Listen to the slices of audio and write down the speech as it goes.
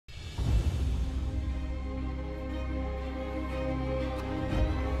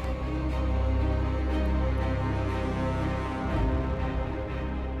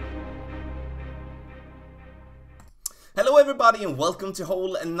Hello everybody and welcome to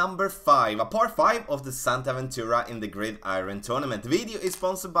hole number 5, a par 5 of the Santa Ventura in the Gridiron tournament. The video is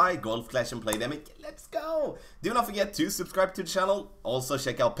sponsored by Golf Clash and Playdemic. Let's go! Do not forget to subscribe to the channel. Also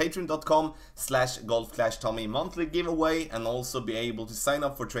check out patreon.com/golfclashtommy monthly giveaway and also be able to sign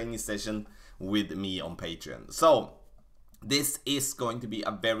up for training session with me on Patreon. So this is going to be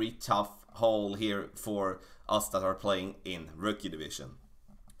a very tough hole here for us that are playing in Rookie Division.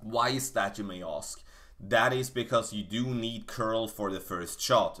 Why is that, you may ask? That is because you do need curl for the first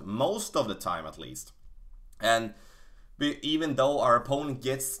shot, most of the time at least. And even though our opponent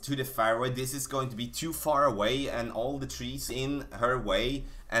gets to the fairway, this is going to be too far away and all the trees in her way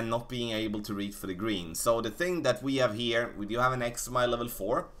and not being able to reach for the green. So the thing that we have here, we do have an XMI level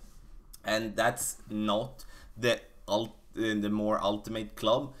 4, and that's not the more ultimate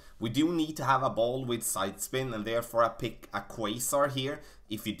club. We do need to have a ball with side spin, and therefore I pick a Quasar here.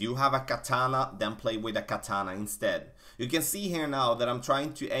 If you do have a Katana, then play with a Katana instead. You can see here now that I'm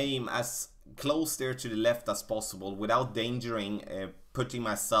trying to aim as close there to the left as possible without endangering putting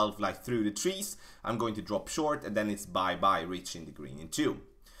myself like through the trees. I'm going to drop short and then it's bye-bye reaching the green in 2.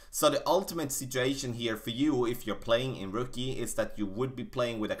 So the ultimate situation here for you if you're playing in Rookie is that you would be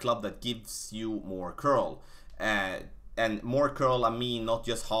playing with a club that gives you more curl. And more curl, I mean not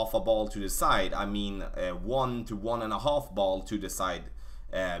just half a ball to the side, I mean 1 to 1.5 ball to the side,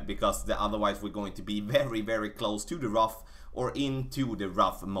 because otherwise we're going to be very close to the rough or into the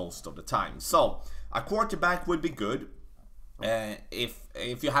rough most of the time. So a quarterback would be good.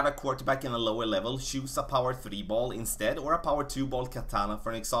 If you have a quarterback in a lower level, choose a power 3 ball instead, or a power 2 ball Katana for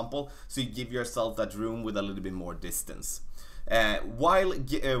an example, so you give yourself that room with a little bit more distance. When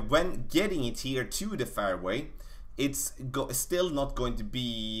getting it here to the fairway, it's still not going to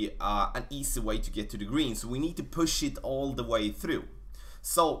be an easy way to get to the green, so we need to push it all the way through.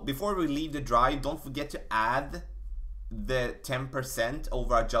 So before we leave the drive, don't forget to add the 10%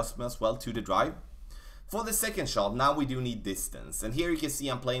 over adjustment as well to the drive. For the second shot, now we do need distance, and here you can see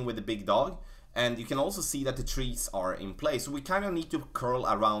I'm playing with the big dog, and you can also see that the trees are in place. So we kind of need to curl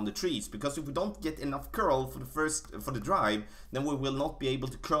around the trees, because if we don't get enough curl for the drive, then we will not be able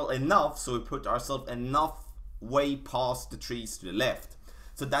to curl enough, so we put ourselves enough way past the trees to the left.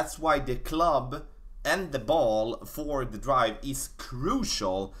 So that's why the club and the ball for the drive is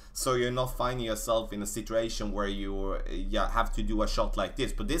crucial, so you're not finding yourself in a situation where you have to do a shot like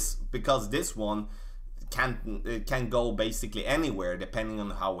this. But because this one can go basically anywhere depending on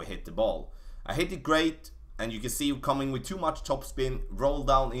how we hit the ball. I hit it great, and you can see coming with too much topspin, roll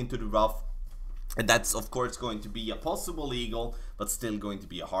down into the rough, and that's of course going to be a possible eagle, but still going to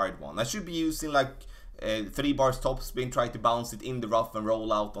be a hard one. I should be using like 3 bars topspin, try to bounce it in the rough and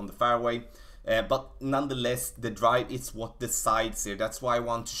roll out on the fairway. But nonetheless, the drive is what decides here. That's why I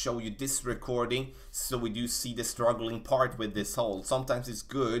want to show you this recording, so we do see the struggling part with this hole. Sometimes it's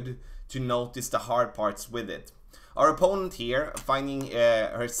good to notice the hard parts with it. Our opponent here finding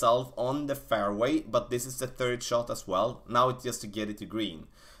herself on the fairway, but this is the third shot as well. Now it's just to get it to green.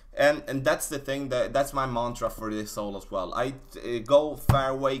 And that's the thing, that's my mantra for this hole as well. I go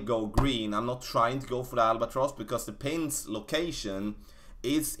fairway, go green. I'm not trying to go for the albatross, because the pin's location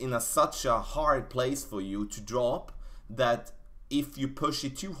is in such a hard place for you to drop that if you push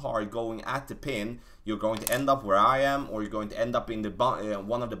it too hard going at the pin, you're going to end up where I am, or you're going to end up in the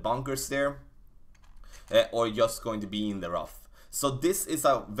one of the bunkers there, or you're just going to be in the rough. So this is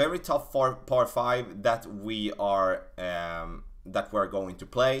a very tough par 5 that we're going to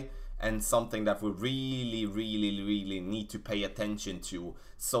play, and something that we really need to pay attention to.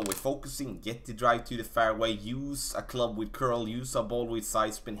 So we're focusing, get the drive to the fairway, use a club with curl, use a ball with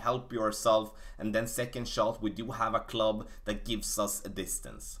side spin, help yourself, and then second shot we do have a club that gives us a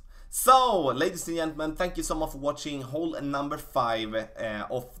distance. So ladies and gentlemen, thank you so much for watching hole number 5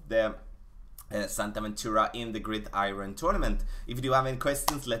 of the Santa Ventura in the Gridiron tournament. If you do have any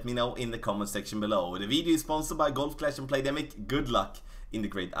questions, let me know in the comment section below. The video is sponsored by Golf Clash and Playdemic. Good luck in the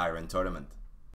Gridiron tournament.